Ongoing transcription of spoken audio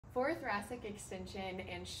For thoracic extension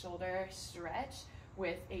and shoulder stretch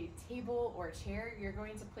with a table or chair, you're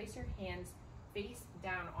going to place your hands face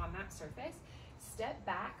down on that surface. Step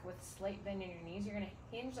back with slight bend in your knees. You're going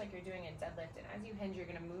to hinge like you're doing a deadlift, and as you hinge, you're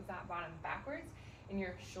going to move that bottom backwards, and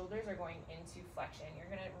your shoulders are going into flexion. You're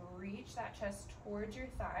going to reach that chest towards your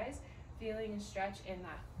thighs, feeling a stretch in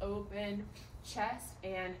that open chest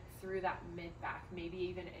and through that mid-back, maybe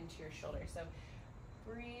even into your shoulder. So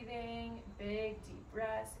breathing, big deep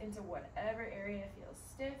breaths into whatever area feels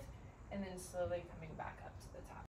stiff, and then slowly coming back up to the top.